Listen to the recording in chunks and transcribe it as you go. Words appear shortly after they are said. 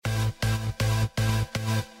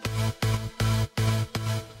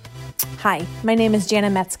Hi, my name is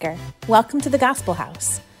Jana Metzger. Welcome to the Gospel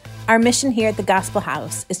House. Our mission here at the Gospel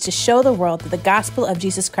House is to show the world that the gospel of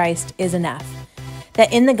Jesus Christ is enough.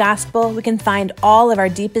 That in the gospel, we can find all of our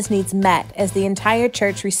deepest needs met as the entire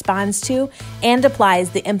church responds to and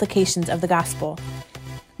applies the implications of the gospel.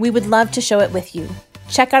 We would love to show it with you.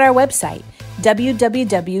 Check out our website,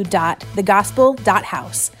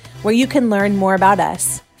 www.thegospel.house, where you can learn more about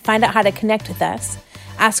us, find out how to connect with us,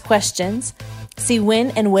 ask questions, see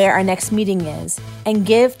when and where our next meeting is, and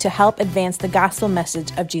give to help advance the gospel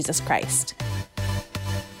message of Jesus Christ.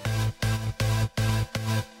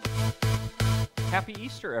 Happy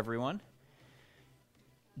Easter, everyone.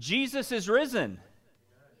 Jesus is risen.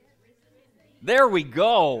 There we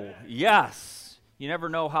go. Yes. You never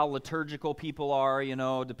know how liturgical people are,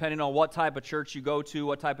 depending on what type of church you go to,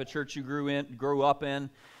 what type of church you grew up in.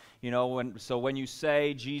 When you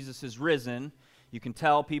say Jesus is risen, you can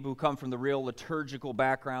tell people who come from the real liturgical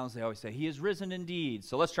backgrounds, they always say, He is risen indeed.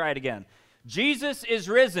 So let's try it again. Jesus is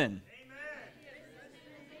risen. Amen.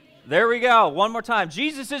 There we go. One more time.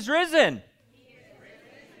 Jesus is risen.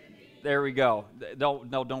 There we go.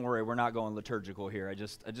 Don't worry. We're not going liturgical here. I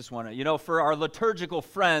just want to, for our liturgical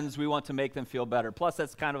friends, we want to make them feel better. Plus,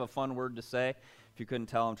 that's kind of a fun word to say. If you couldn't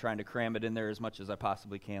tell, I'm trying to cram it in there as much as I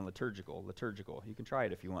possibly can. Liturgical. You can try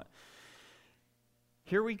it if you want.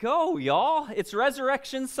 Here we go, y'all. It's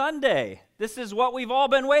Resurrection Sunday. This is what we've all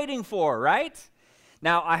been waiting for, right?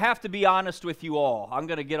 Now, I have to be honest with you all. I'm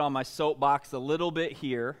going to get on my soapbox a little bit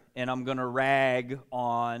here, and I'm going to rag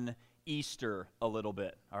on Easter a little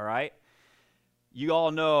bit, all right? You all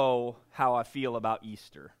know how I feel about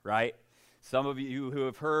Easter, right? Some of you who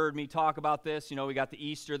have heard me talk about this, we got the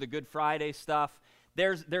Easter, the Good Friday stuff.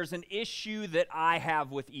 There's an issue that I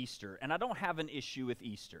have with Easter, and I don't have an issue with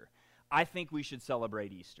Easter. I think we should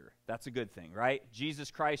celebrate Easter. That's a good thing, right?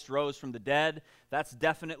 Jesus Christ rose from the dead. That's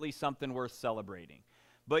definitely something worth celebrating.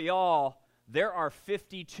 But y'all, there are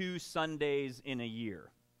 52 Sundays in a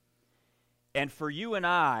year. And for you and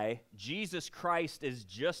I, Jesus Christ is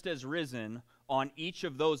just as risen on each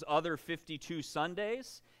of those other 52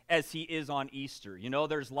 Sundays as he is on Easter.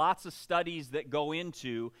 There's lots of studies that go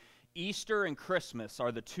into Easter and Christmas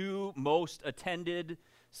are the two most attended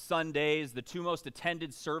Sundays, the two most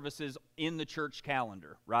attended services in the church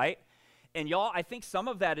calendar, right? And y'all, I think some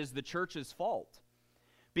of that is the church's fault.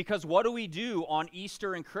 Because what do we do on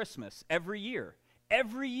Easter and Christmas every year?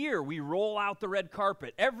 Every year we roll out the red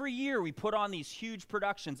carpet. Every year we put on these huge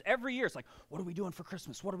productions. Every year it's like, what are we doing for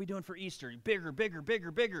Christmas? What are we doing for Easter? Bigger, bigger,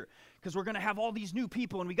 bigger, bigger. Because we're going to have all these new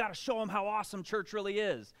people and we got to show them how awesome church really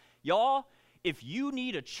is. Y'all, if you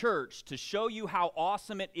need a church to show you how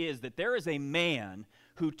awesome it is that there is a man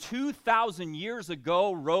who 2,000 years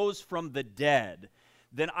ago rose from the dead,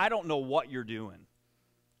 then I don't know what you're doing,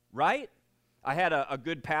 right? I had a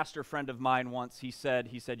good pastor friend of mine once. He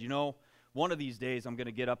said, one of these days I'm going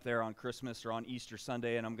to get up there on Christmas or on Easter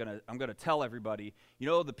Sunday, and I'm going to tell everybody,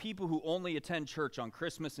 the people who only attend church on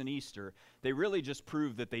Christmas and Easter, they really just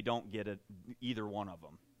prove that they don't get it, either one of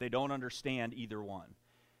them. They don't understand either one.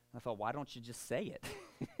 And I thought, why don't you just say it?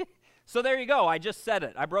 So there you go. I just said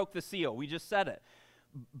it. I broke the seal. We just said it.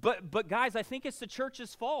 But guys, I think it's the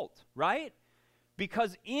church's fault, right?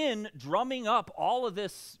 Because in drumming up all of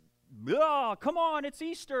this, come on, it's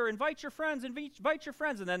Easter, invite your friends, and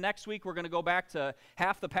then next week we're going to go back to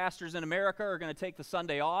half the pastors in America are going to take the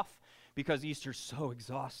Sunday off because Easter's so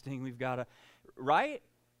exhausting, we've got to, right?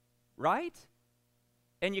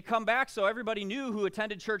 And you come back, so everybody new who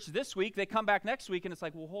attended church this week, they come back next week, and it's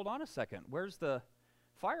like, well, hold on a second, where's the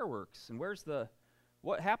fireworks, and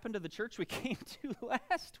what happened to the church we came to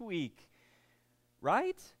last week,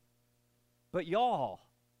 right? But y'all,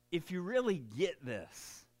 if you really get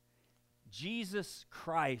this, Jesus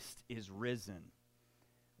Christ is risen.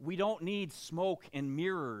 We don't need smoke and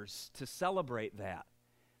mirrors to celebrate that.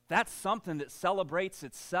 That's something that celebrates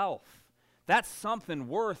itself. That's something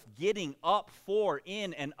worth getting up for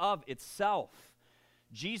in and of itself.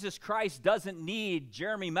 Jesus Christ doesn't need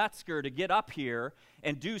Jeremy Metzger to get up here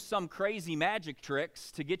and do some crazy magic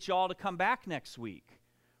tricks to get you all to come back next week,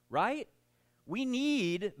 right? We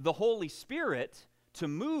need the Holy Spirit to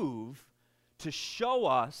move to show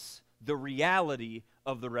us the reality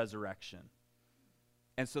of the resurrection.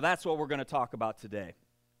 And so that's what we're going to talk about today,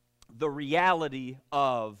 the reality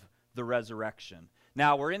of the resurrection.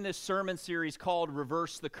 Now, we're in this sermon series called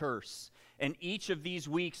Reverse the Curse. And each of these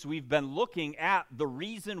weeks, we've been looking at the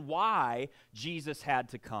reason why Jesus had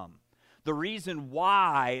to come. The reason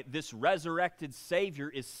why this resurrected Savior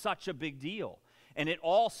is such a big deal. And it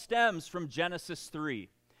all stems from Genesis 3.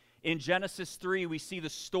 In Genesis 3, we see the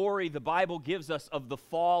story the Bible gives us of the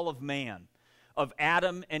fall of man. of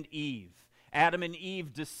Adam and Eve. Adam and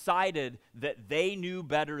Eve decided that they knew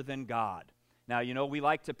better than God. Now, you know, we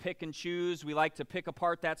like to pick and choose. We like to pick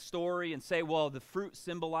apart that story and say, well, the fruit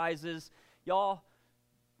symbolizes. Y'all,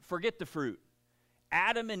 forget the fruit.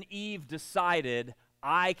 Adam and Eve decided,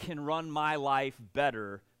 I can run my life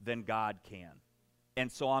better than God can.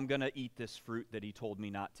 And so I'm going to eat this fruit that he told me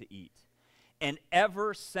not to eat. And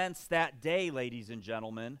ever since that day, ladies and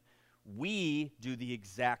gentlemen, we do the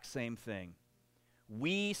exact same thing.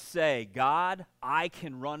 We say, God, I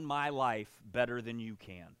can run my life better than you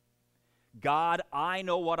can. God, I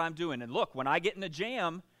know what I'm doing. And look, when I get in a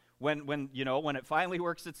jam, when it finally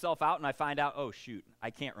works itself out and I find out, oh, shoot,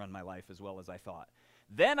 I can't run my life as well as I thought.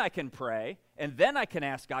 Then I can pray, and then I can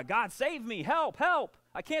ask God, God, save me, help, help.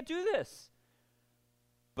 I can't do this.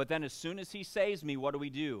 But then as soon as he saves me, what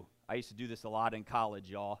do? I used to do this a lot in college,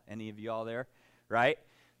 y'all. Any of y'all there, right?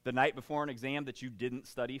 The night before an exam that you didn't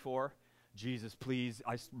study for, Jesus, please,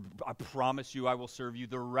 I promise you I will serve you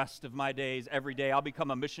the rest of my days. Every day I'll become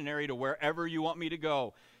a missionary to wherever you want me to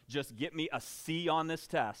go. Just get me a C on this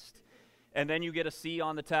test. And then you get a C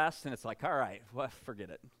on the test, and it's like, all right, well, forget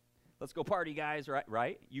it. Let's go party, guys,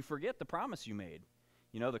 right? You forget the promise you made.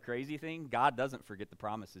 You know the crazy thing? God doesn't forget the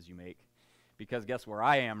promises you make. Because guess where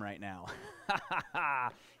I am right now?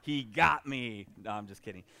 He got me. No, I'm just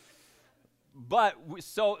kidding. But,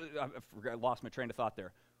 I lost my train of thought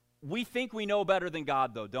there. We think we know better than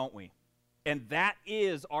God, though, don't we? And that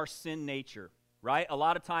is our sin nature, right? A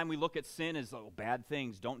lot of time we look at sin as, oh, bad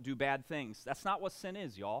things, don't do bad things. That's not what sin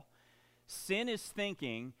is, y'all. Sin is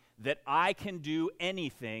thinking that I can do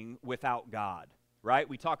anything without God, right?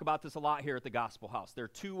 We talk about this a lot here at the Gospel House. There are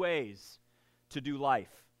two ways to do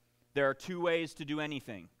life. There are two ways to do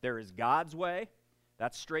anything. There is God's way,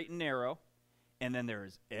 that's straight and narrow, and then there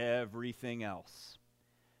is everything else.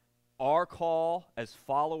 Our call as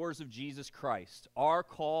followers of Jesus Christ, our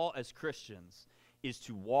call as Christians, is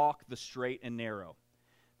to walk the straight and narrow.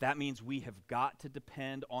 That means we have got to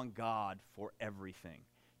depend on God for everything,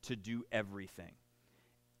 to do everything.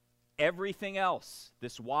 Everything else,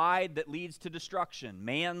 this wide that leads to destruction,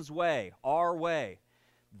 man's way, our way,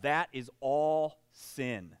 that is all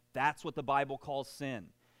sin. That's what the Bible calls sin.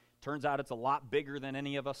 Turns out it's a lot bigger than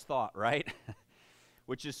any of us thought, right?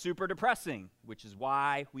 Which is super depressing, which is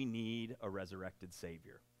why we need a resurrected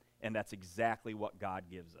Savior. And that's exactly what God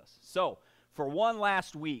gives us. So, for one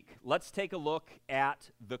last week, let's take a look at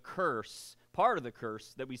the curse, part of the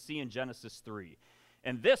curse that we see in Genesis 3.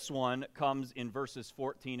 And this one comes in verses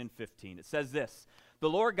 14 and 15. It says this, "The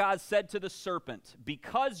Lord God said to the serpent,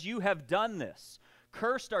 'Because you have done this,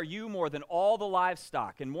 cursed are you more than all the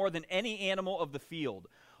livestock and more than any animal of the field.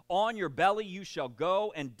 On your belly you shall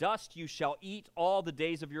go, and dust you shall eat all the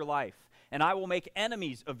days of your life. And I will make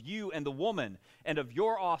enemies of you and the woman, and of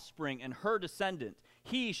your offspring and her descendant.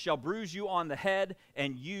 He shall bruise you on the head,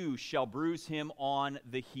 and you shall bruise him on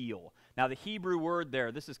the heel.'" Now the Hebrew word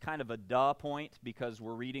there, this is kind of a duh point because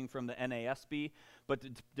we're reading from the NASB, but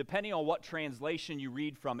depending on what translation you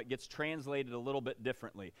read from, it gets translated a little bit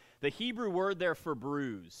differently. The Hebrew word there for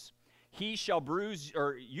bruise, he shall bruise,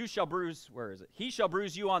 or you shall bruise, where is it? He shall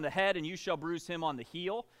bruise you on the head, and you shall bruise him on the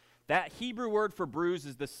heel. That Hebrew word for bruise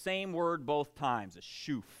is the same word both times, a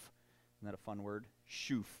shuf. Isn't that a fun word?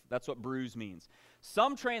 Shuf. That's what bruise means.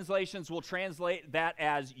 Some translations will translate that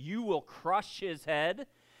as you will crush his head,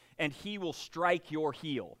 and he will strike your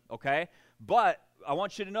heel, okay? But I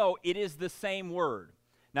want you to know it is the same word.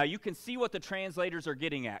 Now you can see what the translators are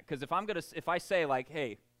getting at, because if I say like,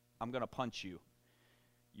 hey, I'm going to punch you,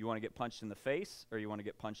 you want to get punched in the face or you want to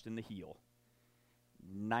get punched in the heel?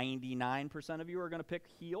 99% of you are going to pick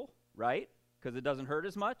heel, right? Because it doesn't hurt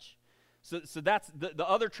as much. So that's the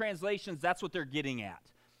other translations, that's what they're getting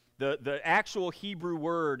at. The actual Hebrew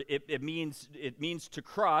word, it means to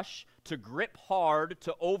crush, to grip hard,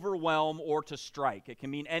 to overwhelm, or to strike. It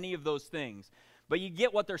can mean any of those things. But you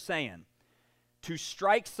get what they're saying. To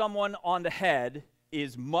strike someone on the head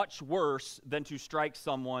is much worse than to strike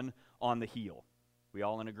someone on the heel. We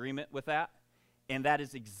all in agreement with that? And that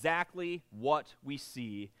is exactly what we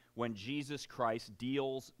see when Jesus Christ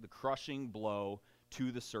deals the crushing blow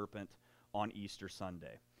to the serpent on Easter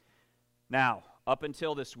Sunday. Now, up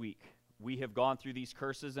until this week, we have gone through these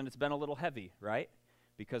curses, and it's been a little heavy, right?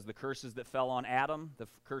 Because the curses that fell on Adam, the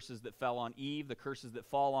curses that fell on Eve, the curses that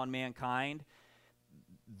fall on mankind,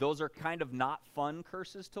 those are kind of not fun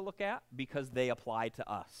curses to look at because they apply to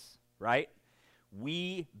us, right?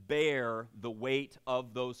 We bear the weight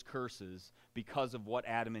of those curses because of what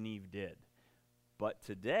Adam and Eve did. But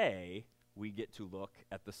today, we get to look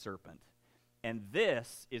at the serpent. And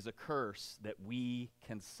this is a curse that we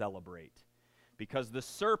can celebrate because the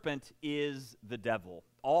serpent is the devil.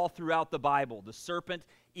 All throughout the Bible, the serpent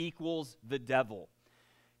equals the devil.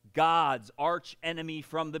 God's arch enemy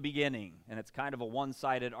from the beginning, and it's kind of a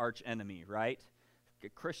one-sided arch enemy, right?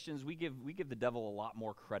 Christians, we give the devil a lot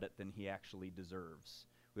more credit than he actually deserves.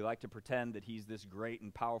 We like to pretend that he's this great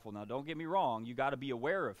and powerful. Now, don't get me wrong, you got to be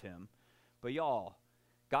aware of him, but y'all,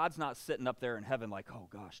 God's not sitting up there in heaven like, oh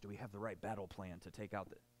gosh, do we have the right battle plan to take out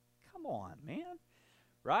the... Come on, man,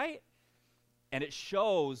 right? And it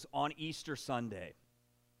shows on Easter Sunday.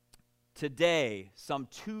 Today, some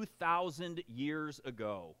 2,000 years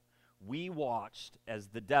ago, we watched as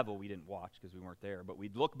the devil, we didn't watch because we weren't there, but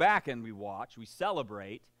we'd look back and we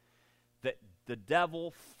celebrate that the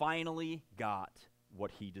devil finally got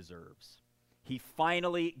what he deserves. He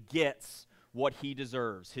finally gets what he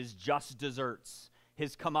deserves, his just deserts,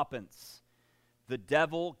 his comeuppance. The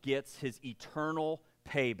devil gets his eternal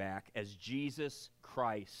payback as Jesus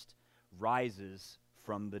Christ rises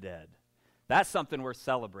from the dead. That's something we're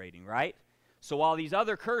celebrating, right? So while these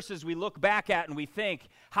other curses we look back at and we think,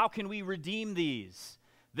 how can we redeem these?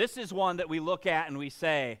 This is one that we look at and we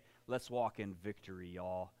say, let's walk in victory,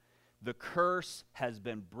 y'all. The curse has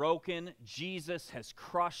been broken. Jesus has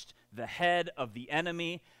crushed the head of the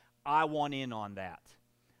enemy. I want in on that.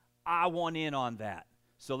 I want in on that.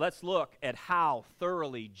 So let's look at how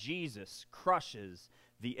thoroughly Jesus crushes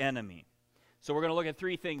the enemy. So we're going to look at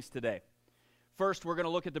three things today. First, we're going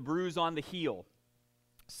to look at the bruise on the heel.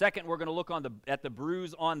 Second, we're going to look at the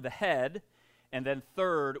bruise on the head. And then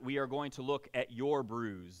third, we are going to look at your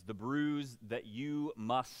bruise, the bruise that you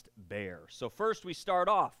must bear. So first, we start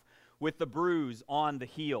off with the bruise on the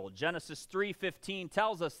heel. Genesis 3:15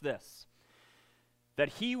 tells us this, that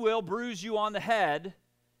he will bruise you on the head,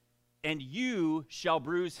 and you shall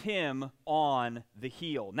bruise him on the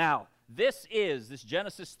heel. Now, this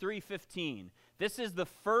Genesis 3:15, this is the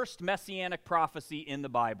first messianic prophecy in the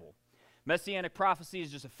Bible. Messianic prophecy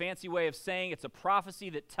is just a fancy way of saying it's a prophecy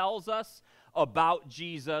that tells us about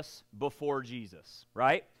Jesus before Jesus,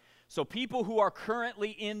 right? So people who are currently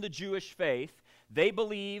in the Jewish faith, they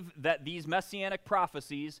believe that these messianic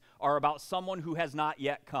prophecies are about someone who has not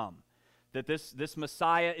yet come, that this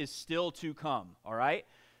Messiah is still to come, all right?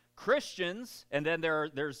 Christians, and then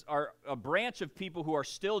there's a branch of people who are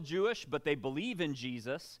still Jewish, but they believe in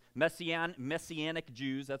Jesus, Messianic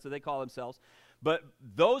Jews, that's what they call themselves. But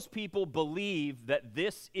those people believe that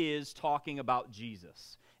this is talking about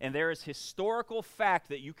Jesus. And there is historical fact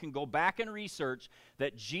that you can go back and research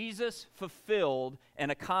that Jesus fulfilled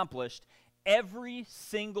and accomplished every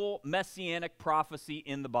single messianic prophecy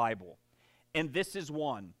in the Bible. And this is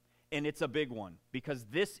one, and it's a big one, because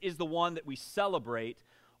this is the one that we celebrate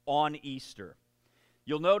on Easter.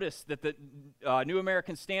 You'll notice that the New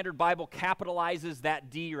American Standard Bible capitalizes that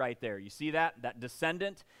D right there. You see that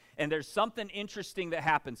descendant? And there's something interesting that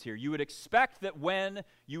happens here. You would expect that when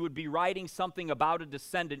you would be writing something about a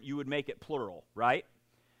descendant, you would make it plural, right?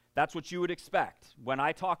 That's what you would expect. When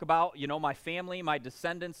I talk about, my family, my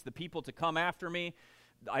descendants, the people to come after me,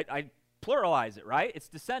 I pluralize it, right? It's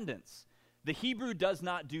descendants. The Hebrew does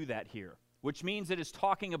not do that here, which means it is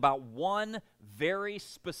talking about one very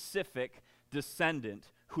specific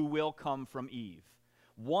descendant who will come from Eve.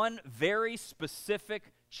 One very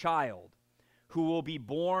specific child who will be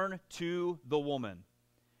born to the woman,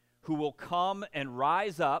 who will come and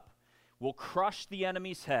rise up, will crush the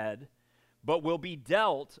enemy's head, but will be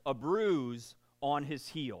dealt a bruise on his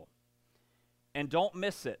heel. And don't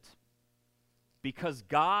miss it, because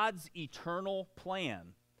God's eternal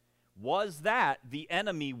plan was that the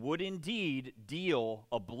enemy would indeed deal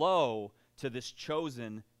a blow to this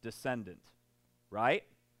chosen descendant, right?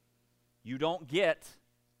 You don't get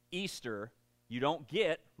Easter, you don't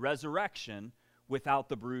get resurrection without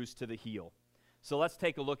the bruise to the heel. So let's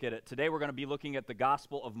take a look at it. Today we're going to be looking at the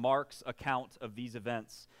Gospel of Mark's account of these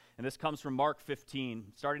events. And this comes from Mark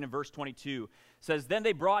 15, starting in verse 22. It says, "Then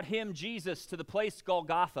they brought him, Jesus, to the place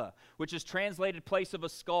Golgotha, which is translated place of a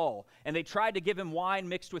skull. And they tried to give him wine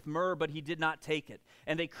mixed with myrrh, but he did not take it.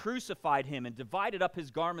 And they crucified him and divided up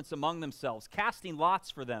his garments among themselves, casting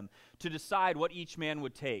lots for them to decide what each man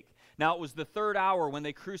would take. Now it was the third hour when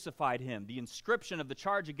they crucified him. The inscription of the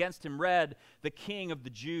charge against him read, 'The King of the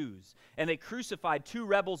Jews.' And they crucified two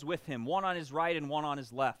rebels with him, one on his right and one on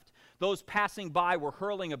his left. Those passing by were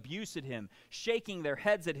hurling abuse at him, shaking their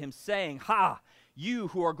heads at him, saying, 'Ha! You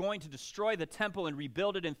who are going to destroy the temple and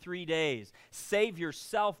rebuild it in 3 days, save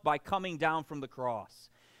yourself by coming down from the cross.'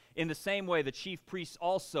 In the same way, the chief priests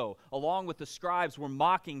also, along with the scribes, were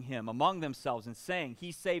mocking him among themselves and saying,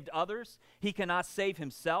 'He saved others, he cannot save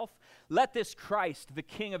himself. Let this Christ, the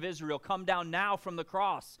King of Israel, come down now from the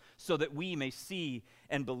cross so that we may see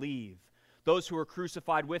and believe.' Those who were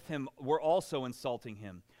crucified with him were also insulting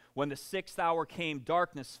him. When the 6th hour came,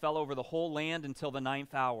 darkness fell over the whole land until the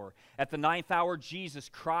 9th hour. At the 9th hour, Jesus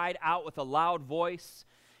cried out with a loud voice,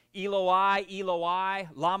 Eloi, Eloi,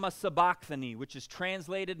 lama sabachthani, which is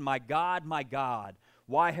translated, my God,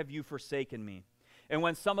 why have you forsaken me? And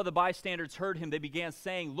when some of the bystanders heard him, they began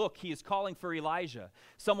saying, look, he is calling for Elijah.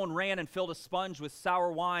 Someone ran and filled a sponge with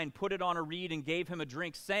sour wine, put it on a reed, and gave him a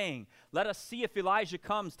drink, saying, let us see if Elijah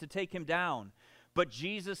comes to take him down. But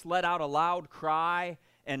Jesus let out a loud cry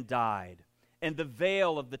and died. And the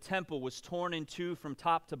veil of the temple was torn in two from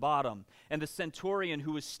top to bottom. And the centurion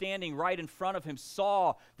who was standing right in front of him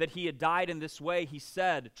saw that he had died in this way. He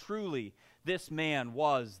said, truly, this man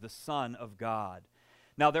was the Son of God.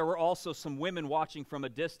 Now there were also some women watching from a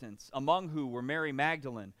distance, among who were Mary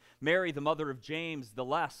Magdalene, Mary the mother of James the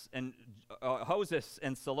Less, and Joses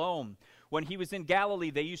and Salome. When he was in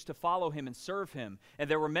Galilee, they used to follow him and serve him. And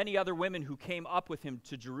there were many other women who came up with him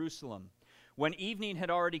to Jerusalem. When evening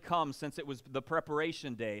had already come, since it was the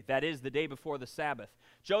preparation day, that is, the day before the Sabbath,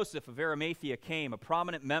 Joseph of Arimathea came, a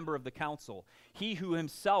prominent member of the council, he who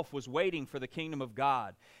himself was waiting for the kingdom of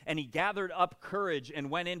God. And he gathered up courage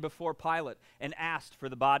and went in before Pilate and asked for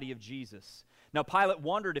the body of Jesus. Now Pilate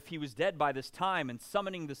wondered if he was dead by this time, and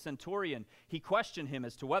summoning the centurion, he questioned him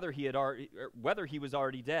as to whether he was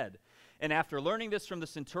already dead. And after learning this from the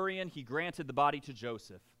centurion, he granted the body to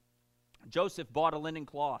Joseph. Joseph bought a linen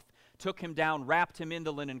cloth, took him down, wrapped him in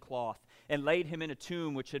the linen cloth, and laid him in a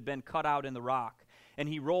tomb which had been cut out in the rock. And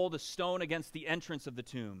he rolled a stone against the entrance of the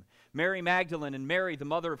tomb. Mary Magdalene and Mary, the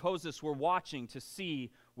mother of Joses, were watching to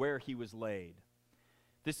see where he was laid.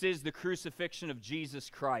 This is the crucifixion of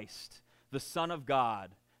Jesus Christ, the Son of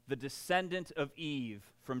God, the descendant of Eve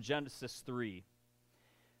from Genesis 3.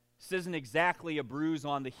 This isn't exactly a bruise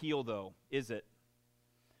on the heel, though, is it?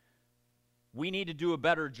 We need to do a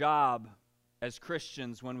better job as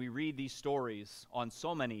Christians when we read these stories on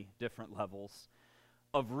so many different levels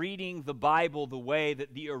of reading the Bible the way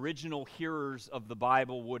that the original hearers of the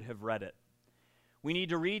Bible would have read it. We need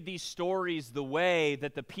to read these stories the way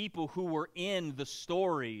that the people who were in the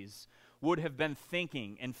stories would have been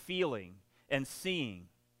thinking and feeling and seeing.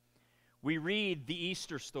 We read the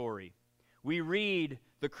Easter story. We read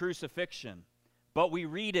the crucifixion, but we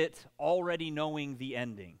read it already knowing the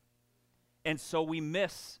ending. And so we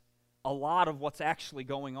miss a lot of what's actually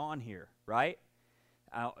going on here, right?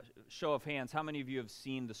 Show of hands, how many of you have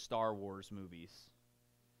seen the Star Wars movies?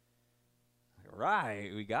 Right,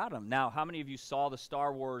 we got them. Now, how many of you saw the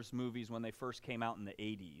Star Wars movies when they first came out in the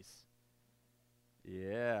 80s?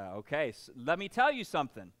 Yeah, okay. So let me tell you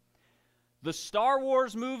something. The Star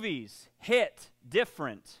Wars movies hit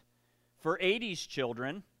different for 80s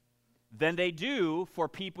children than they do for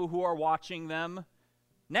people who are watching them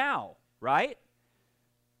now. Right?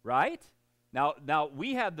 Right? Now,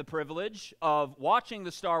 we had the privilege of watching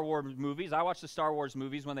the Star Wars movies. I watched the Star Wars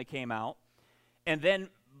movies when they came out. And then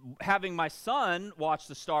having my son watch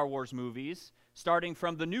the Star Wars movies, starting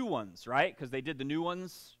from the new ones, right? Because they did the new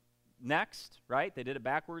ones next, right? They did it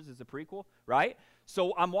backwards as a prequel, right?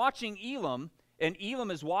 So I'm watching Elam, and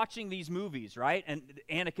Elam is watching these movies, right? And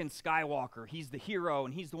Anakin Skywalker, he's the hero,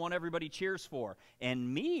 and he's the one everybody cheers for.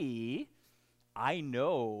 And me, I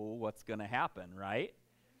know what's going to happen, right?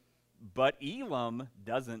 But Elam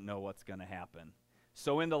doesn't know what's going to happen.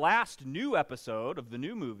 So in the last new episode of the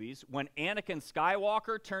new movies, when Anakin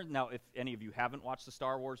Skywalker turns... Now, if any of you haven't watched the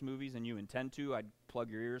Star Wars movies and you intend to, I'd plug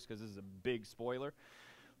your ears because this is a big spoiler.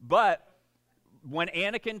 But when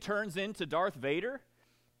Anakin turns into Darth Vader,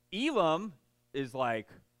 Elam is like...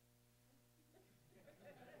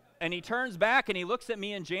 And he turns back and he looks at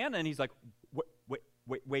me and Jana and he's like,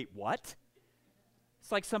 wait, what?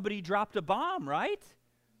 It's like somebody dropped a bomb, right?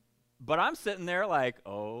 But I'm sitting there like,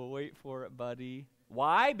 oh, wait for it, buddy.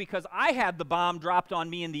 Why? Because I had the bomb dropped on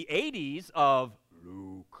me in the 80s of,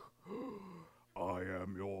 Luke, I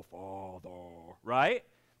am your father, right?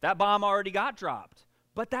 That bomb already got dropped.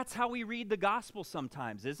 But that's how we read the gospel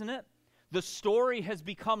sometimes, isn't it? The story has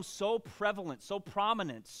become so prevalent, so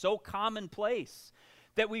prominent, so commonplace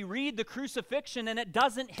that we read the crucifixion and it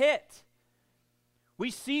doesn't hit. We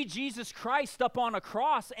see Jesus Christ up on a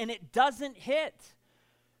cross, and it doesn't hit.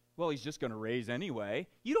 Well, he's just going to raise anyway.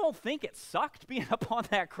 You don't think it sucked being up on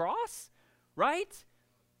that cross, right?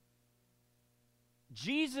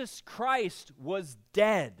 Jesus Christ was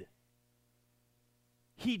dead.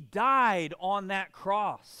 He died on that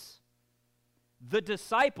cross. The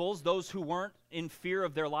disciples, those who weren't in fear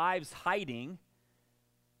of their lives hiding,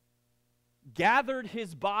 gathered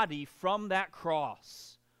his body from that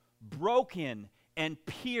cross, broken and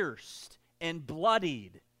pierced and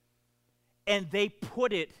bloodied, and they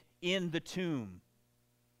put it in the tomb.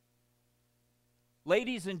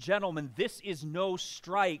 Ladies and gentlemen, this is no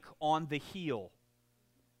strike on the heel,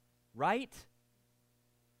 right?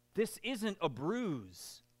 This isn't a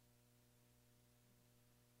bruise.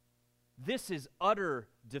 This is utter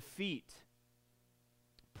defeat.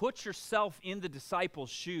 Put yourself in the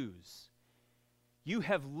disciples' shoes. You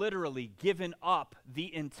have literally given up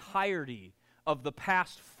the entirety of the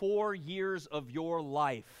past 4 years of your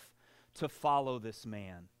life to follow this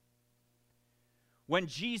man. When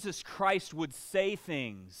Jesus Christ would say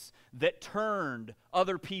things that turned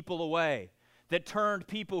other people away, that turned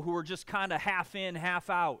people who were just kind of half in, half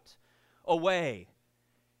out away,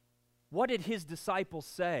 what did his disciples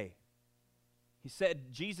say? He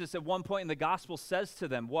said, Jesus at one point in the gospel says to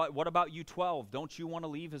them, what about you 12? Don't you want to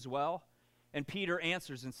leave as well? And Peter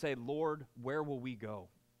answers and says, Lord, where will we go?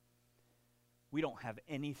 We don't have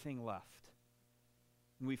anything left.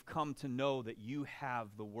 And we've come to know that you have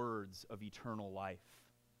the words of eternal life.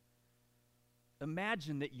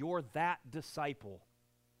 Imagine that you're that disciple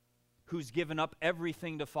who's given up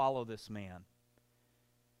everything to follow this man.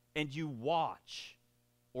 And you watch,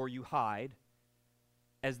 or you hide,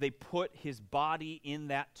 as they put his body in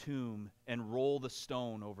that tomb and roll the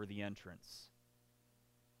stone over the entrance.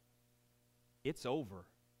 It's over.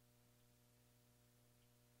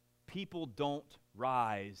 People don't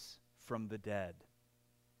rise from the dead.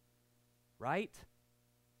 Right?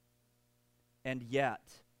 And yet,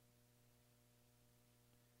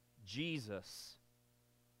 Jesus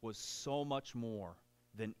was so much more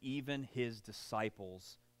than even his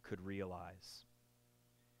disciples could realize.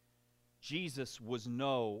 Jesus was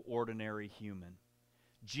no ordinary human.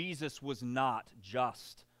 Jesus was not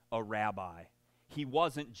just a rabbi. He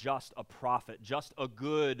wasn't just a prophet, just a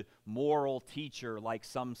good moral teacher like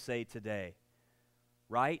some say today.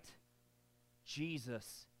 Right?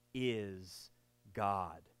 Jesus is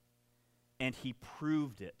God. And he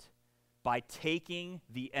proved it by taking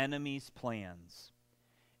the enemy's plans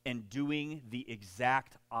and doing the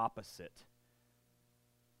exact opposite.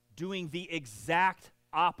 Doing the exact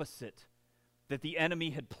opposite that the enemy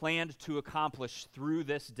had planned to accomplish through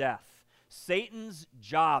this death. Satan's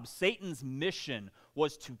job, Satan's mission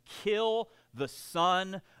was to kill the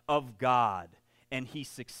Son of God, and he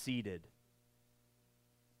succeeded.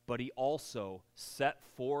 But he also set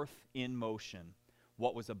forth in motion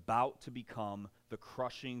what was about to become the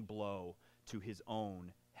crushing blow to his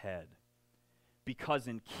own head. Because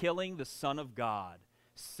in killing the Son of God,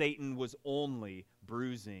 Satan was only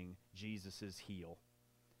bruising Jesus' heel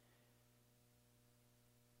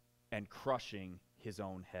and crushing his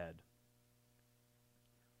own head.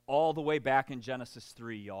 All the way back in Genesis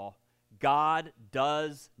 3, y'all, God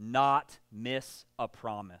does not miss a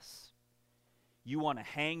promise. You want to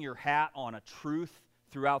hang your hat on a truth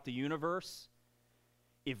throughout the universe?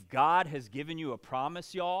 If God has given you a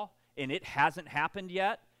promise, y'all, and it hasn't happened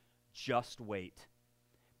yet, just wait.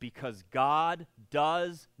 Because God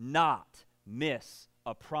does not miss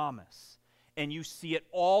a promise. And you see it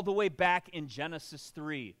all the way back in Genesis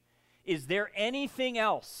 3. Is there anything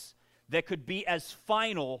else that could be as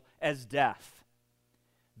final as death?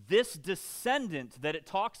 This descendant that it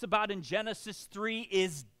talks about in Genesis 3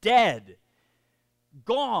 is dead,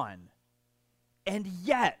 gone. And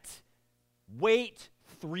yet, wait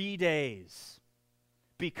 3 days,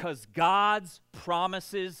 because God's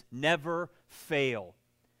promises never fail.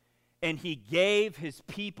 And he gave his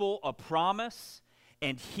people a promise,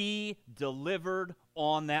 and he delivered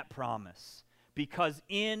on that promise. Because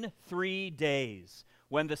in 3 days,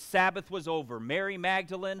 when the Sabbath was over, Mary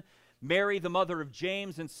Magdalene, Mary the mother of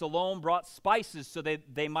James, and Salome brought spices so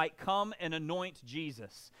that they might come and anoint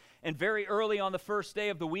Jesus. And very early on the first day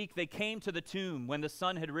of the week, they came to the tomb when the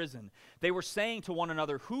sun had risen. They were saying to one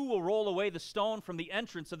another, "Who will roll away the stone from the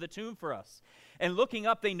entrance of the tomb for us?" And looking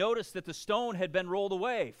up, they noticed that the stone had been rolled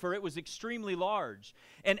away, for it was extremely large.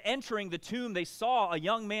 And entering the tomb, they saw a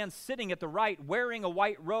young man sitting at the right, wearing a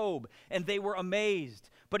white robe, and they were amazed.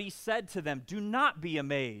 But he said to them, "Do not be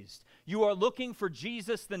amazed. You are looking for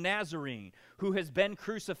Jesus the Nazarene, who has been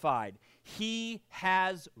crucified. He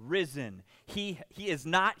has risen. He is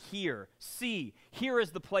not here. See, here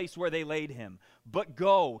is the place where they laid him. But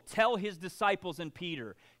go, tell his disciples and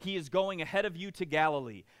Peter, he is going ahead of you to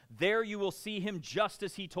Galilee. There you will see him just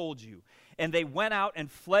as he told you." And they went out and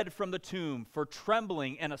fled from the tomb, for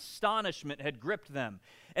trembling and astonishment had gripped them.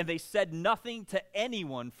 And they said nothing to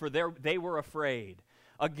anyone, for they were afraid.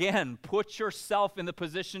 Again, put yourself in the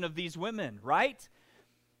position of these women, right?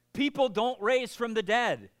 People don't raise from the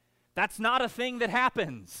dead. That's not a thing that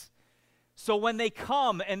happens. So when they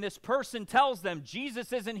come and this person tells them,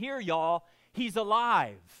 "Jesus isn't here, y'all, he's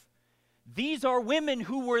alive," These are women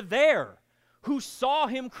who were there, who saw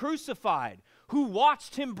him crucified, who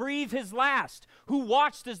watched him breathe his last, who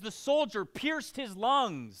watched as the soldier pierced his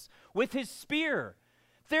lungs with his spear.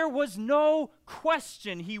 There was no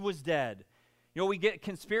question he was dead. You know, we get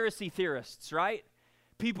conspiracy theorists, right?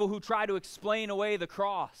 People who try to explain away the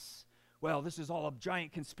cross. Well, this is all a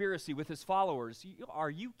giant conspiracy with his followers. Are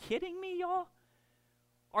you kidding me, y'all?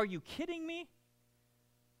 Are you kidding me?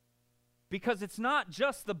 Because it's not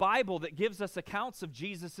just the Bible that gives us accounts of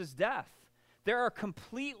Jesus' death. There are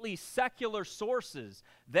completely secular sources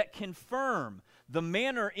that confirm the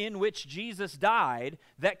manner in which Jesus died,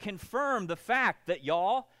 that confirm the fact that,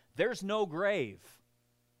 y'all, there's no grave.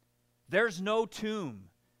 There's no tomb.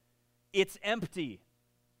 It's empty.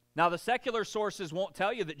 Now, the secular sources won't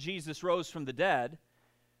tell you that Jesus rose from the dead.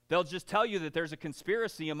 They'll just tell you that there's a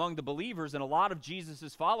conspiracy among the believers, and a lot of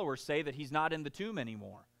Jesus' followers say that he's not in the tomb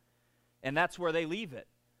anymore. And that's where they leave it.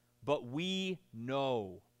 But we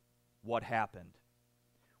know what happened.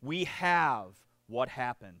 We have what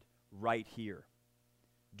happened right here.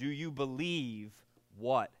 Do you believe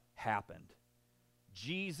what happened?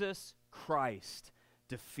 Jesus Christ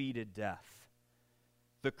defeated death,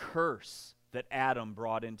 the curse that Adam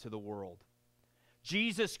brought into the world.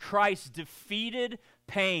 Jesus Christ defeated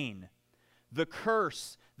pain, the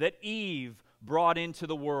curse that Eve brought into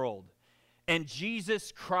the world. And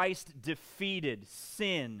Jesus Christ defeated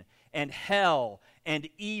sin and hell and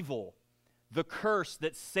evil, the curse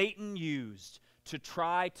that Satan used to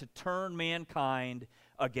try to turn mankind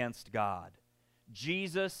against God.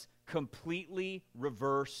 Jesus completely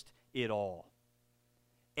reversed it all.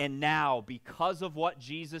 And now, because of what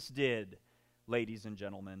Jesus did, ladies and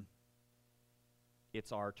gentlemen,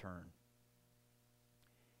 it's our turn.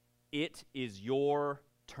 It is your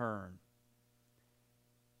turn.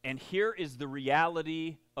 And here is the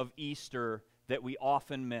reality of Easter that we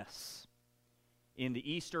often miss. In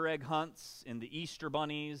the Easter egg hunts, in the Easter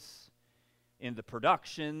bunnies, in the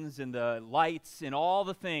productions, in the lights, in all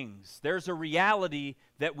the things, there's a reality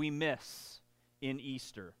that we miss in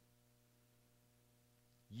Easter.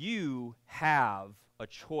 You have a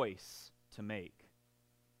choice to make.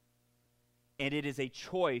 And it is a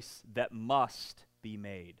choice that must be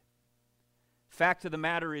made. Fact of the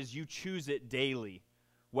matter is, you choose it daily,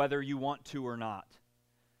 whether you want to or not.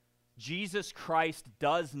 Jesus Christ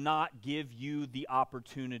does not give you the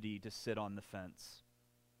opportunity to sit on the fence.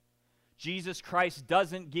 Jesus Christ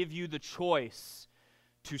doesn't give you the choice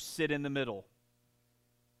to sit in the middle.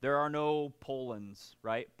 There are no Polands,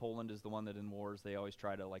 right? Poland is the one that in wars they always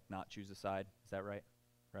try to not choose a side. Is that right?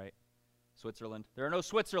 Right? Switzerland. There are no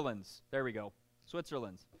Switzerlands. There we go.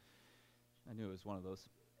 Switzerlands. I knew it was one of those.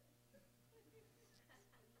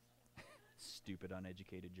 Stupid,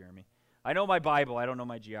 uneducated Jeremy. I know my Bible. I don't know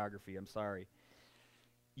my geography. I'm sorry.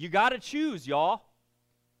 You got to choose, y'all.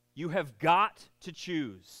 You have got to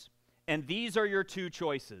choose. And these are your two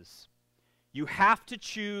choices. You have to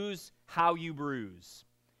choose how you bruise.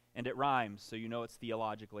 And it rhymes, so you know it's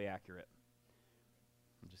theologically accurate.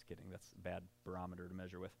 I'm just kidding. That's a bad barometer to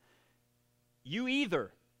measure with. You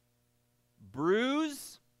either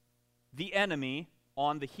bruise the enemy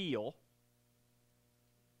on the heel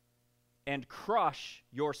and crush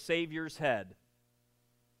your Savior's head,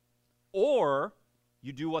 or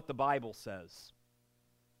you do what the Bible says.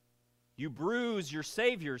 You bruise your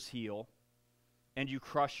Savior's heel and you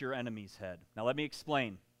crush your enemy's head. Now let me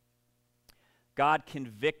explain. God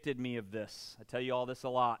convicted me of this. I tell you all this a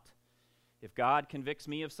lot. If God convicts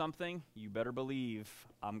me of something, you better believe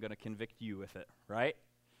I'm going to convict you with it, right?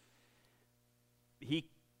 He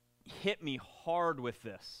hit me hard with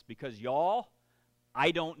this because, y'all,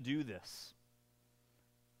 I don't do this.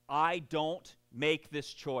 I don't make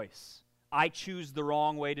this choice. I choose the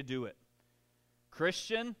wrong way to do it.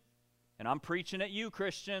 Christian, and I'm preaching at you,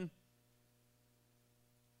 Christian,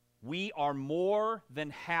 we are more than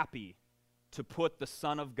happy to put the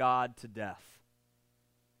Son of God to death.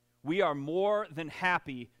 We are more than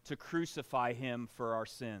happy to crucify him for our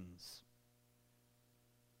sins.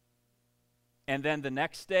 And then the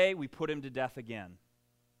next day, we put him to death again.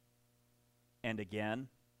 And again,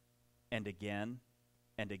 and again,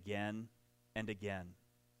 and again, and again.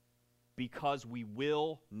 Because we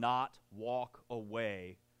will not walk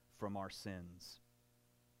away from our sins.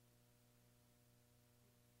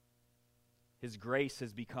 His grace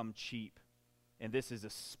has become cheap. And this is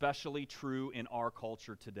especially true in our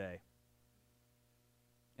culture today.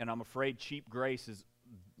 And I'm afraid cheap grace is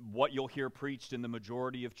what you'll hear preached in the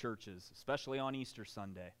majority of churches, especially on Easter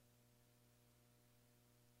Sunday.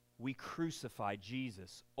 We crucify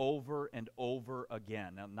Jesus over and over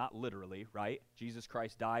again. Now, not literally, right? Jesus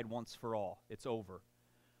Christ died once for all. It's over.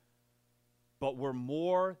 But we're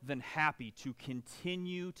more than happy to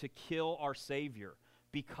continue to kill our Savior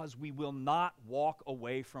because we will not walk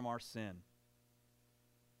away from our sin.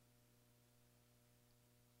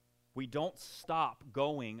 We don't stop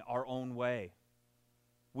going our own way.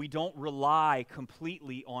 We don't rely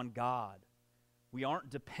completely on God. We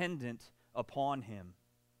aren't dependent upon Him.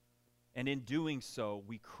 And in doing so,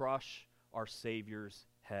 we crush our Savior's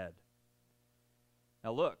head.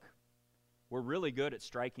 Now look, we're really good at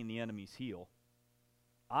striking the enemy's heel.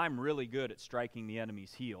 I'm really good at striking the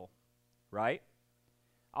enemy's heel, right?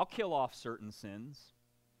 I'll kill off certain sins.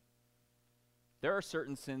 There are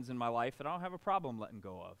certain sins in my life that I don't have a problem letting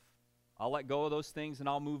go of. I'll let go of those things and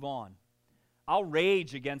I'll move on. I'll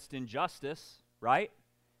rage against injustice, right?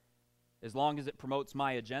 As long as it promotes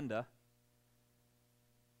my agenda.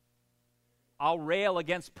 I'll rail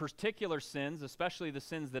against particular sins, especially the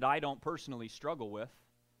sins that I don't personally struggle with.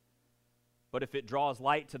 But if it draws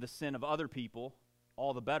light to the sin of other people,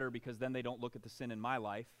 all the better, because then they don't look at the sin in my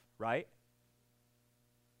life, right?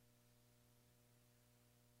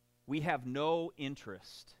 We have no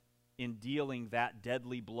interest in dealing that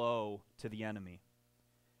deadly blow to the enemy.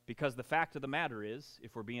 Because the fact of the matter is,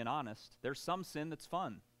 if we're being honest, there's some sin that's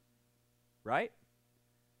fun, right?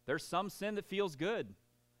 There's some sin that feels good.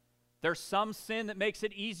 There's some sin that makes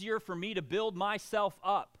it easier for me to build myself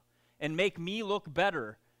up and make me look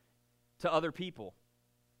better to other people.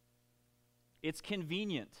 It's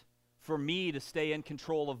convenient for me to stay in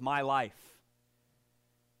control of my life.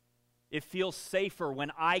 It feels safer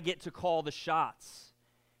when I get to call the shots.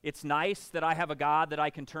 It's nice that I have a God that I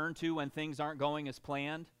can turn to when things aren't going as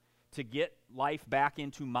planned to get life back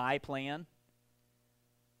into my plan.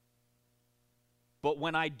 But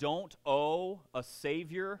when I don't owe a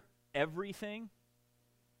Savior everything,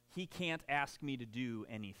 He can't ask me to do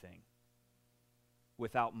anything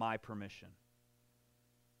without my permission.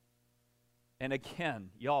 And again,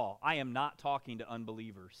 y'all, I am not talking to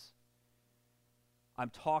unbelievers. I'm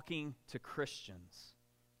talking to Christians.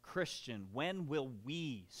 Christian, when will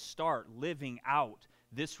we start living out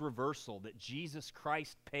this reversal that Jesus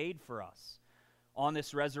Christ paid for us on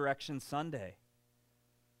this Resurrection Sunday?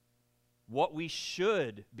 What we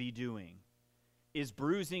should be doing is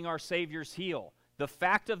bruising our Savior's heel. The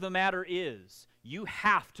fact of the matter is, you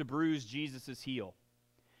have to bruise Jesus' heel.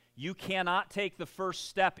 You cannot take the first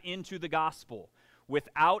step into the gospel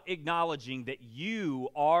without acknowledging that you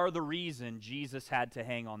are the reason Jesus had to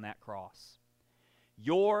hang on that cross.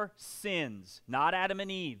 Your sins, not Adam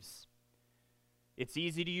and Eve's. It's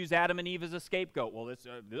easy to use Adam and Eve as a scapegoat. Well,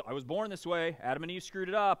 I was born this way. Adam and Eve screwed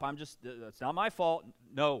it up. It's not my fault.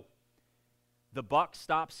 No. The buck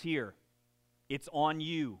stops here. It's on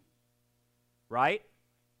you, right?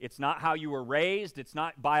 It's not how you were raised. It's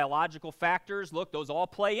not biological factors. Look, those all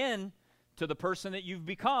play in to the person that you've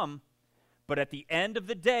become. But at the end of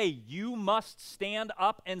the day, you must stand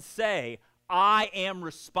up and say, I am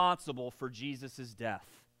responsible for Jesus' death.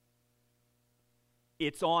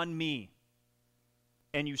 It's on me.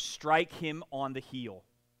 And you strike Him on the heel.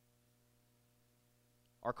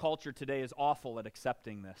 Our culture today is awful at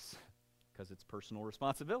accepting this because it's personal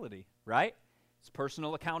responsibility, right? It's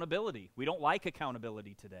personal accountability. We don't like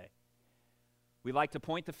accountability today. We like to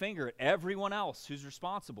point the finger at everyone else who's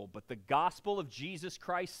responsible, but the gospel of Jesus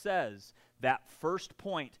Christ says that first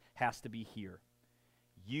point has to be here.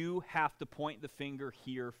 You have to point the finger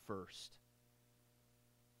here first.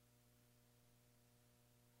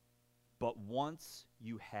 But once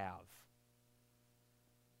you have,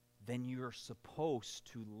 then you're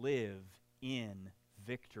supposed to live in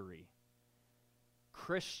victory.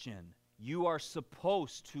 Christian, you are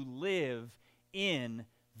supposed to live in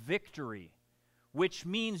victory, which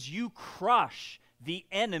means you crush the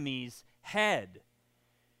enemy's head.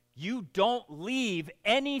 You don't leave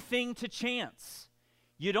anything to chance.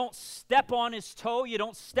 You don't step on his toe. You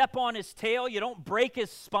don't step on his tail. You don't break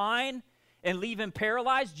his spine and leave him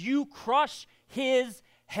paralyzed. You crush his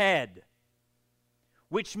head,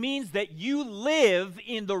 which means that you live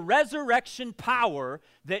in the resurrection power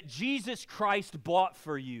that Jesus Christ bought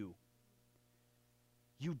for you.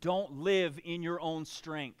 You don't live in your own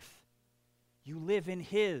strength. You live in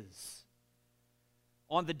His.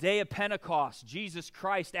 On the day of Pentecost, Jesus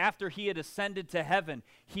Christ, after He had ascended to heaven,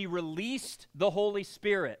 He released the Holy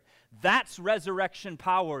Spirit. That's resurrection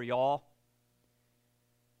power, y'all.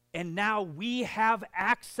 And now we have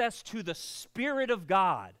access to the Spirit of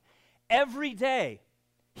God every day.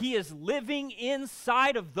 He is living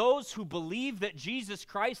inside of those who believe that Jesus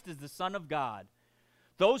Christ is the Son of God.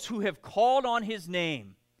 Those who have called on His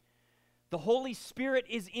name. The Holy Spirit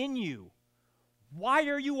is in you. Why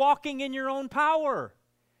are you walking in your own power?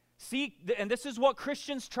 See, and this is what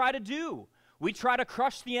Christians try to do. We try to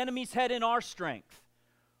crush the enemy's head in our strength,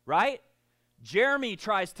 right? Jeremy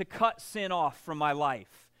tries to cut sin off from my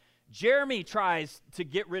life. Jeremy tries to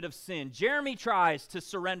get rid of sin. Jeremy tries to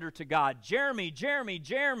surrender to God. Jeremy.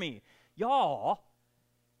 Y'all,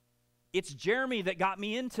 it's Jeremy that got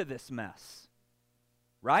me into this mess,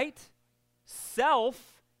 right?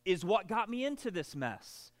 Self is what got me into this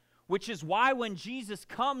mess, which is why when Jesus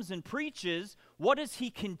comes and preaches, what does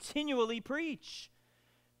he continually preach?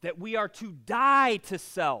 That we are to die to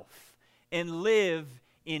self and live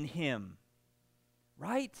in him,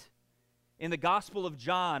 right? In the Gospel of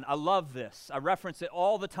John, I love this. I reference it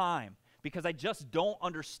all the time because I just don't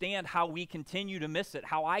understand how we continue to miss it,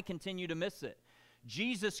 how I continue to miss it.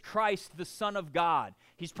 Jesus Christ, the Son of God.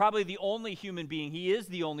 He's probably the only human being. He is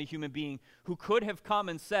the only human being who could have come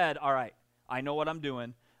and said, all right, I know what I'm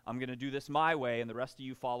doing. I'm going to do this my way, and the rest of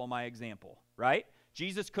you follow my example, right?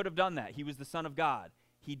 Jesus could have done that. He was the Son of God.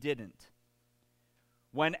 He didn't.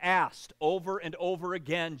 When asked over and over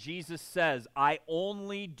again, Jesus says, I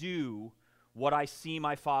only do what I see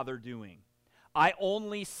my Father doing. I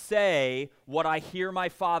only say what I hear my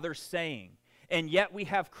Father saying. And yet we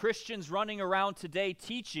have Christians running around today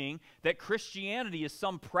teaching that Christianity is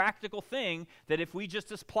some practical thing that if we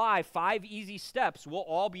just apply 5 easy steps, we'll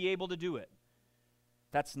all be able to do it.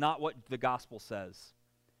 That's not what the gospel says.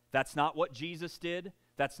 That's not what Jesus did.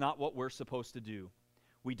 That's not what we're supposed to do.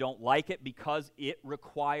 We don't like it because it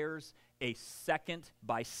requires a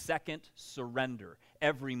second-by-second surrender.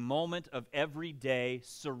 Every moment of every day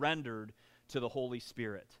surrendered to the Holy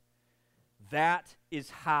Spirit. That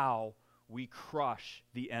is how we crush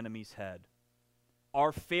the enemy's head.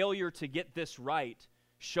 Our failure to get this right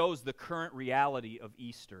shows the current reality of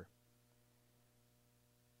Easter.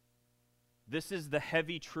 This is the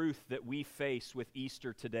heavy truth that we face with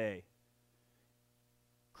Easter today.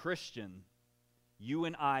 Christian, you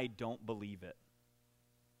and I don't believe it.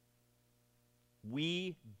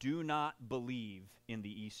 We do not believe in the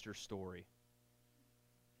Easter story.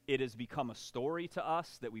 It has become a story to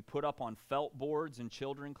us that we put up on felt boards in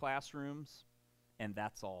children's classrooms, and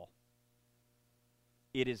that's all.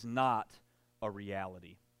 It is not a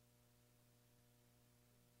reality.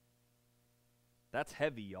 That's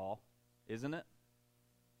heavy, y'all, isn't it?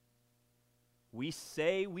 We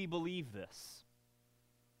say we believe this,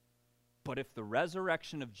 but if the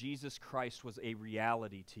resurrection of Jesus Christ was a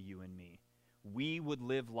reality to you and me, we would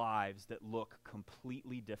live lives that look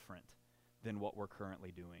completely different than what we're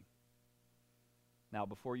currently doing. Now,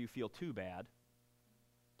 before you feel too bad,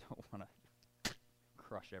 don't want to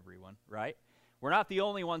crush everyone, right? We're not the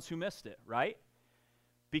only ones who missed it, right?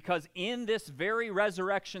 Because in this very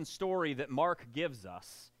resurrection story that Mark gives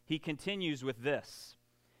us, he continues with this.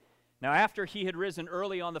 Now, after he had risen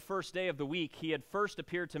early on the first day of the week, he had first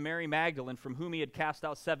appeared to Mary Magdalene, from whom he had cast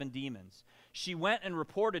out 7 demons. She went and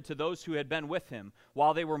reported to those who had been with him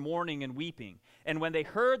while they were mourning and weeping. And when they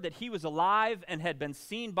heard that he was alive and had been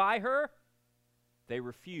seen by her, they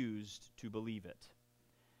refused to believe it.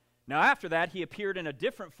 Now after that, he appeared in a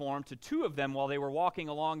different form to 2 of them while they were walking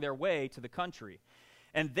along their way to the country.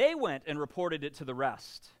 And they went and reported it to the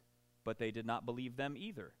rest, but they did not believe them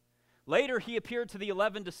either. Later, he appeared to the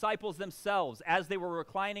 11 disciples themselves as they were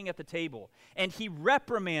reclining at the table, and he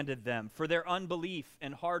reprimanded them for their unbelief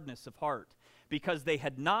and hardness of heart, because they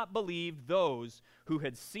had not believed those who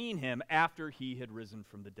had seen him after he had risen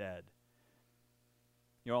from the dead.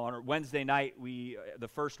 You know, on our Wednesday night, the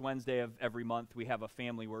first Wednesday of every month, we have a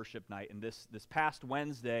family worship night. And this past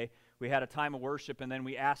Wednesday, we had a time of worship, and then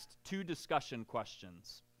we asked 2 discussion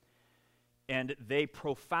questions. And they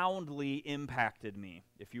profoundly impacted me.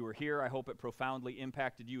 If you were here, I hope it profoundly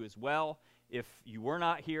impacted you as well. If you were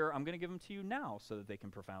not here, I'm going to give them to you now so that they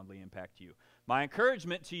can profoundly impact you. My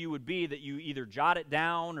encouragement to you would be that you either jot it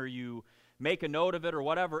down or you make a note of it or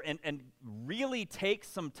whatever, and really take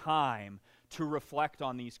some time to reflect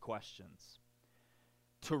on these questions,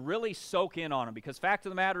 to really soak in on them. Because fact of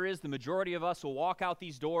the matter is, the majority of us will walk out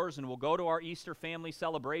these doors and we'll go to our Easter family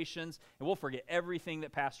celebrations and we'll forget everything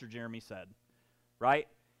that Pastor Jeremy said, right?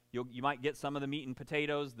 You might get some of the meat and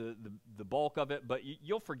potatoes, the bulk of it, but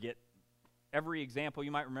you'll forget every example.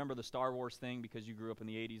 You might remember the Star Wars thing because you grew up in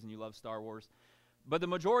the 80s and you love Star Wars. But the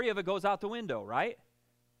majority of it goes out the window, right?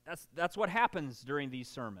 That's what happens during these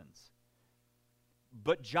sermons.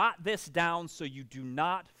 But jot this down so you do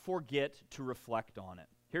not forget to reflect on it.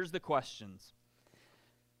 Here's the questions.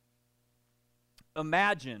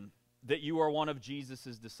 Imagine that you are one of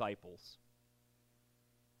Jesus' disciples.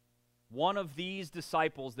 One of these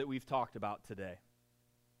disciples that we've talked about today.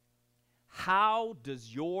 How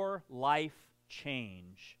does your life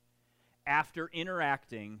change after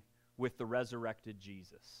interacting with the resurrected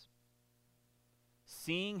Jesus?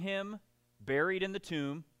 seeing him buried in the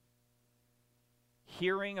tomb,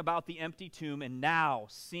 hearing about the empty tomb, and now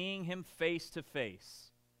seeing him face to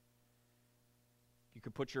face. You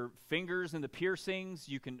can put your fingers in the piercings,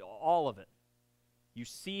 you can, all of it. You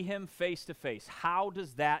see him face to face. How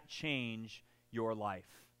does that change your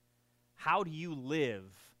life? How do you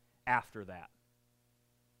live after that?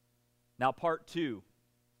 Now, part 2,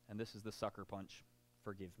 and this is the sucker punch,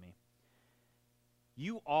 forgive me.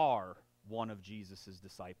 You are one of Jesus'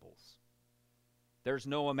 disciples. There's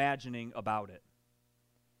no imagining about it.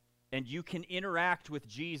 And you can interact with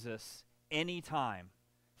Jesus anytime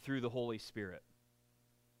through the Holy Spirit.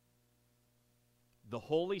 The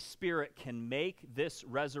Holy Spirit can make this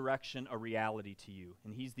resurrection a reality to you,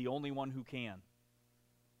 and he's the only one who can.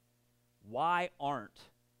 Why aren't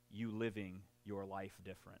you living your life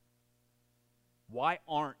different? Why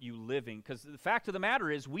aren't you living? Because the fact of the matter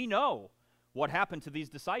is, we know what happened to these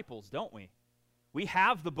disciples, don't we? We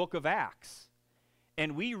have the book of Acts,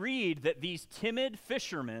 and we read that these timid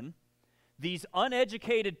fishermen, these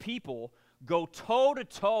uneducated people, go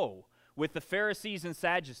toe-to-toe with the Pharisees and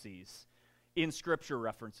Sadducees in Scripture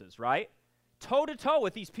references, right? Toe-to-toe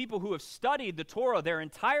with these people who have studied the Torah their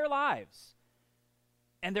entire lives,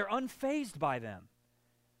 and they're unfazed by them.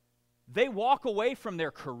 They walk away from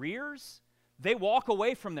their careers. They walk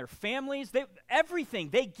away from their families. Everything.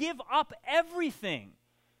 They give up everything.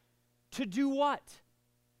 To do what?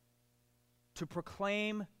 To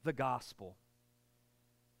proclaim the gospel.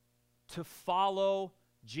 To follow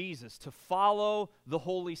Jesus. To follow the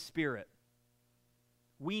Holy Spirit.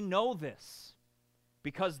 We know this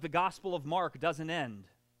because the Gospel of Mark doesn't end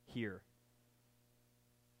here.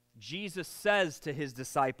 Jesus says to his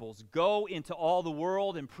disciples, "Go into all the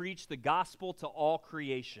world and preach the gospel to all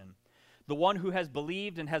creation. The one who has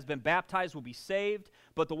believed and has been baptized will be saved,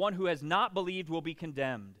 but the one who has not believed will be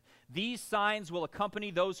condemned. These signs will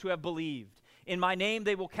accompany those who have believed. In my name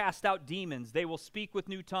they will cast out demons. They will speak with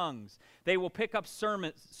new tongues. They will pick up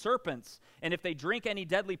serpents, and if they drink any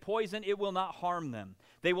deadly poison, it will not harm them.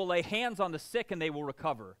 They will lay hands on the sick, and they will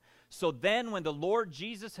recover." So then when the Lord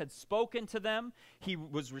Jesus had spoken to them, he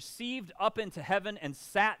was received up into heaven and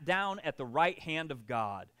sat down at the right hand of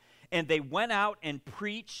God. And they went out and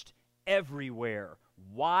preached everywhere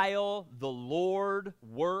while the Lord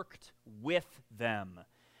worked with them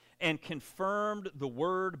and confirmed the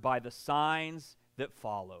word by the signs that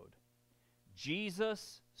followed.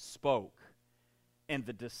 Jesus spoke, and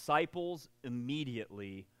the disciples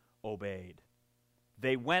immediately obeyed.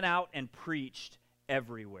 They went out and preached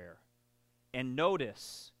everywhere. And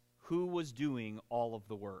notice who was doing all of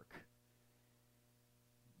the work.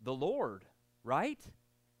 The Lord, right?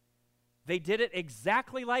 They did it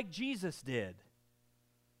exactly like Jesus did.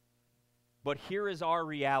 But here is our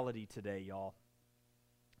reality today, y'all.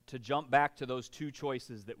 To jump back to those two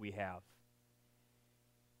choices that we have.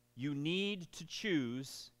 You need to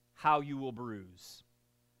choose how you will bruise.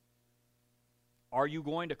 Are you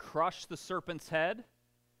going to crush the serpent's head?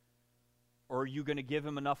 Or are you going to give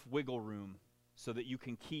him enough wiggle room so that you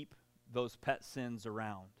can keep those pet sins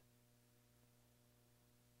around?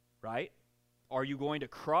 Right? Are you going to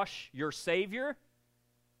crush your Savior?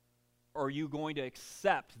 Or are you going to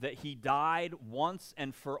accept that he died once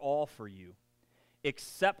and for all for you?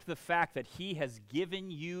 Accept the fact that he has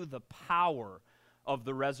given you the power of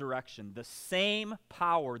the resurrection. The same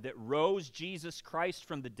power that rose Jesus Christ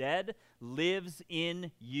from the dead lives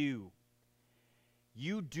in you.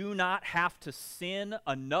 You do not have to sin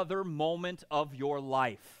another moment of your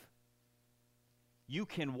life. You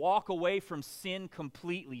can walk away from sin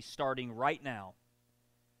completely starting right now.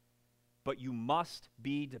 But you must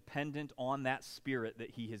be dependent on that Spirit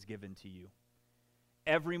that he has given to you.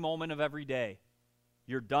 Every moment of every day.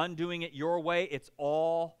 You're done doing it your way, it's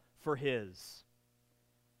all for his.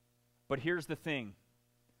 But here's the thing.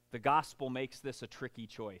 The gospel makes this a tricky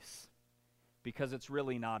choice because it's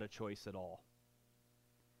really not a choice at all.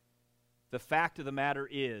 The fact of the matter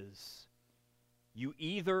is, you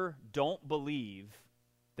either don't believe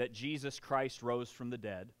that Jesus Christ rose from the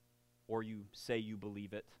dead, or you say you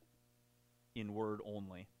believe it in word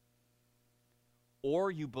only, or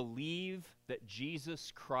you believe that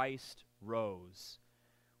Jesus Christ rose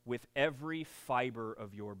with every fiber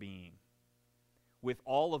of your being, with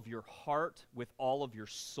all of your heart, with all of your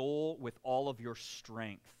soul, with all of your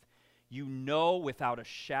strength. You know without a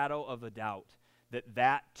shadow of a doubt that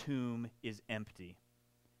that tomb is empty,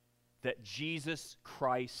 that Jesus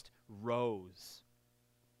Christ rose.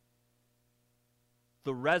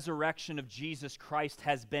 The resurrection of Jesus Christ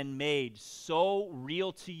has been made so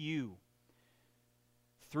real to you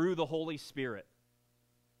through the Holy Spirit.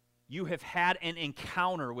 you have had an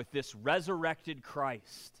encounter with this resurrected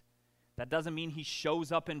Christ. That doesn't mean he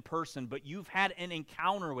shows up in person, but you've had an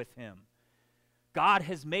encounter with him. God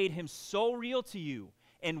has made him so real to you.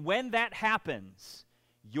 And when that happens,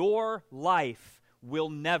 your life will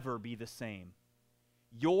never be the same.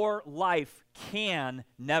 Your life can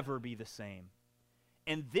never be the same.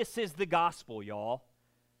 And this is the gospel, y'all.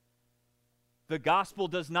 The gospel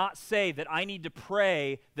does not say that I need to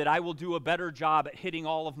pray that I will do a better job at hitting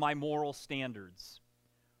all of my moral standards,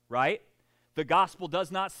 right? The gospel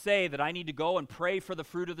does not say that I need to go and pray for the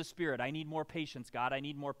fruit of the Spirit. I need more patience, God. I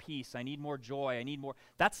need more peace. I need more joy. I need more.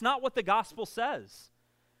 That's not what the gospel says.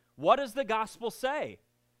 What does the gospel say?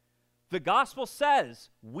 The gospel says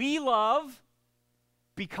we love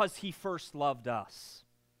because he first loved us.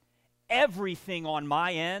 Everything on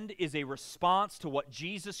my end is a response to what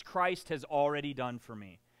Jesus Christ has already done for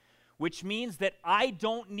me, which means that I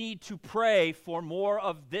don't need to pray for more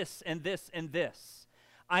of this and this and this.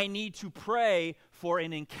 I need to pray for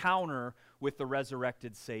an encounter with the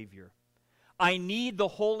resurrected Savior. I need the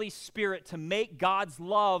Holy Spirit to make God's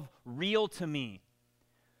love real to me,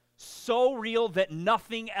 so real that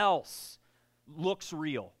nothing else looks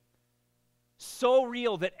real. So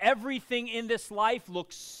real that everything in this life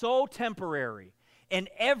looks so temporary, and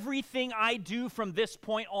everything I do from this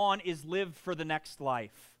point on is lived for the next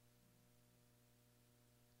life.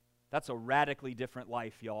 That's a radically different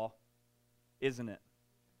life, y'all, isn't it?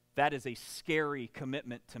 That is a scary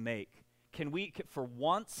commitment to make. Can we, for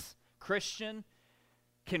once, Christian,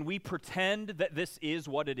 can we pretend that this is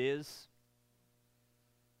what it is?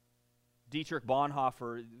 Dietrich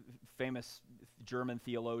Bonhoeffer, famous German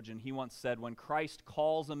theologian, he once said, when Christ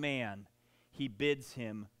calls a man, he bids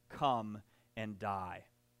him come and die.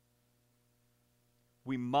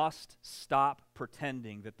 We must stop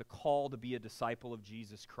pretending that the call to be a disciple of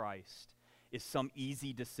Jesus Christ is some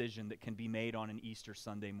easy decision that can be made on an Easter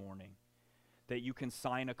Sunday morning. That you can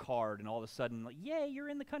sign a card and all of a sudden, like, yay, you're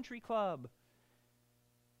in the country club.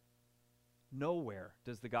 Nowhere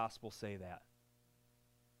does the gospel say that.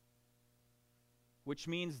 Which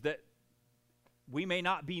means that we may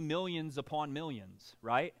not be millions upon millions,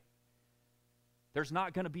 right? There's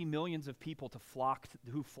not going to be millions of people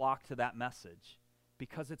who flock to that message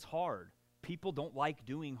because it's hard. People don't like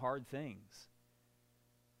doing hard things.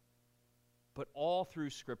 But all through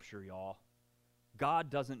Scripture, y'all, God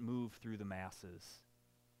doesn't move through the masses.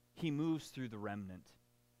 He moves through the remnant.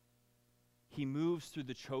 He moves through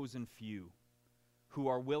the chosen few who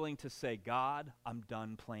are willing to say, God, I'm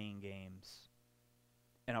done playing games.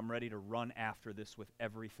 And I'm ready to run after this with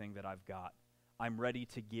everything that I've got. I'm ready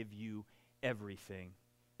to give you everything.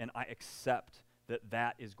 And I accept that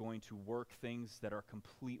that is going to work things that are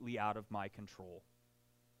completely out of my control.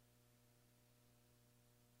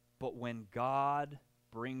 But when God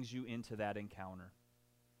brings you into that encounter,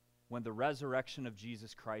 when the resurrection of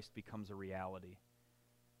Jesus Christ becomes a reality,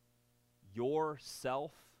 your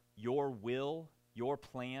self, your will, your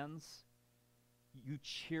plans, you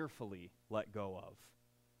cheerfully let go of.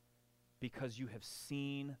 Because you have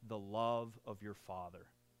seen the love of your Father.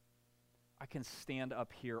 I can stand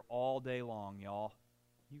up here all day long, y'all.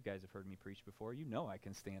 You guys have heard me preach before. You know I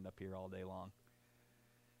can stand up here all day long.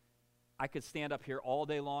 I could stand up here all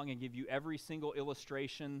day long and give you every single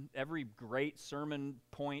illustration, every great sermon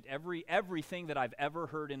point, everything that I've ever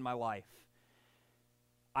heard in my life.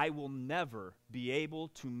 I will never be able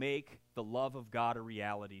to make the love of God a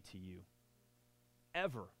reality to you.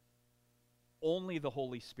 Ever. Only the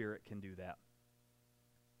Holy Spirit can do that.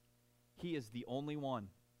 He is the only one.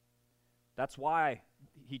 That's why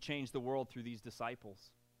he changed the world through these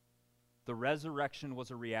disciples. The resurrection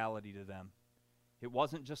was a reality to them. It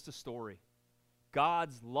wasn't just a story.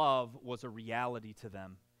 God's love was a reality to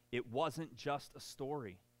them. It wasn't just a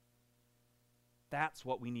story. That's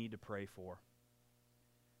what we need to pray for.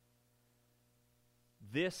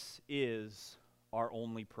 This is our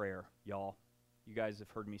only prayer, y'all. You guys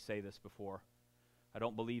have heard me say this before. I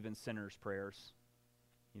don't believe in sinners' prayers.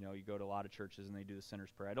 You know, you go to a lot of churches and they do the sinner's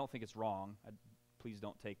prayer. I don't think it's wrong. Please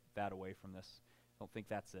don't take that away from this. I don't think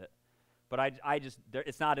that's it. But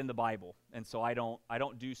it's not in the Bible, and so I don't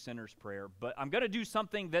do sinner's prayer. But I'm going to do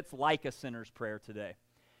something that's like a sinner's prayer today.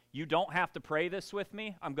 You don't have to pray this with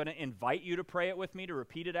me. I'm going to invite you to pray it with me, to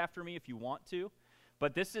repeat it after me if you want to.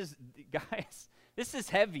 But this is, guys, this is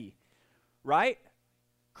heavy, right?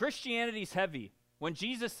 Christianity's heavy. When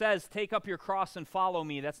Jesus says, take up your cross and follow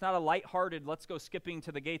me, that's not a lighthearted, let's go skipping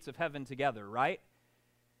to the gates of heaven together, right?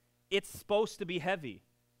 It's supposed to be heavy.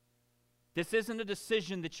 This isn't a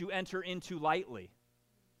decision that you enter into lightly.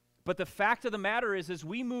 But the fact of the matter is, as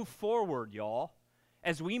we move forward, y'all,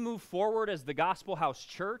 as we move forward as the Gospel House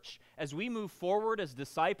Church, as we move forward as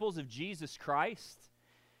disciples of Jesus Christ,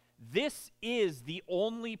 this is the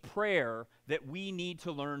only prayer that we need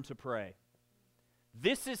to learn to pray.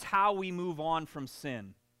 This is how we move on from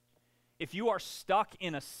sin. If you are stuck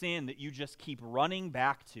in a sin that you just keep running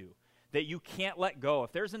back to, that you can't let go,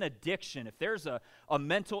 if there's an addiction, if there's a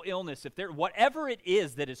mental illness, whatever it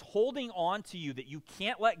is that is holding on to you that you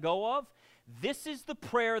can't let go of, this is the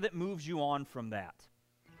prayer that moves you on from that.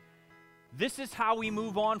 This is how we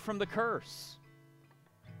move on from the curse.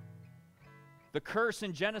 The curse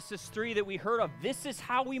in Genesis 3 that we heard of, this is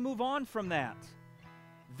how we move on from that.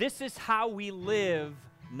 This is how we live,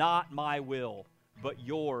 not my will, but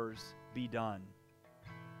yours be done.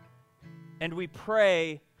 And we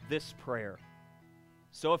pray this prayer.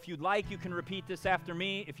 So if you'd like, you can repeat this after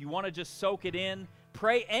me. If you want to just soak it in,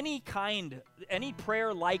 pray any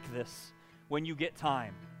prayer like this when you get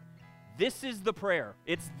time. This is the prayer.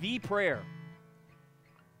 It's the prayer.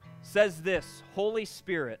 It says this: Holy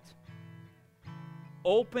Spirit,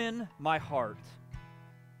 open my heart,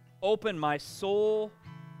 open my soul,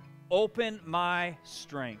 open my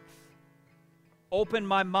strength, open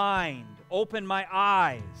my mind, open my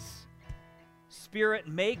eyes. Spirit,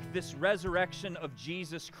 make this resurrection of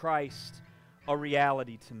Jesus Christ a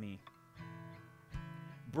reality to me.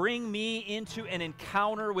 Bring me into an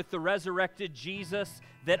encounter with the resurrected Jesus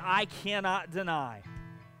that I cannot deny.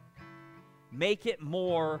 Make it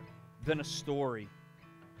more than a story.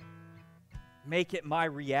 Make it my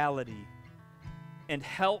reality, and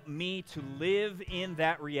help me to live in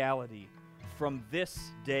that reality from this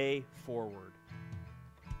day forward.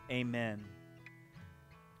 Amen.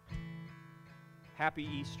 Happy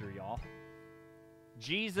Easter, y'all.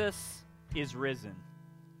 Jesus is risen.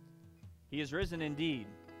 He is risen indeed.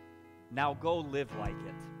 Now go live like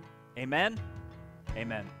it. Amen?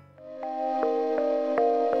 Amen.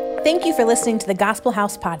 Thank you for listening to the Gospel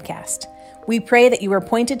House podcast. We pray that you are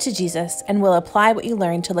pointed to Jesus and will apply what you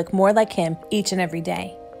learned to look more like him each and every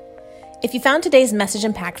day. If you found today's message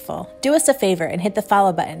impactful, do us a favor and hit the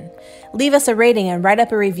follow button. Leave us a rating and write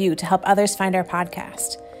up a review to help others find our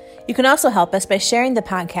podcast. You can also help us by sharing the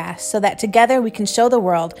podcast so that together we can show the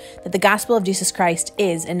world that the gospel of Jesus Christ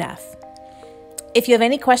is enough. If you have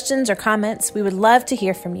any questions or comments, we would love to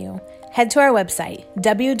hear from you. Head to our website,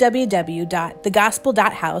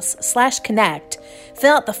 www.thegospel.house/connect,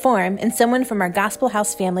 fill out the form, and someone from our Gospel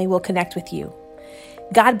House family will connect with you.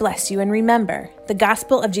 God bless you, and remember, the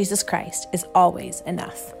gospel of Jesus Christ is always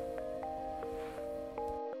enough.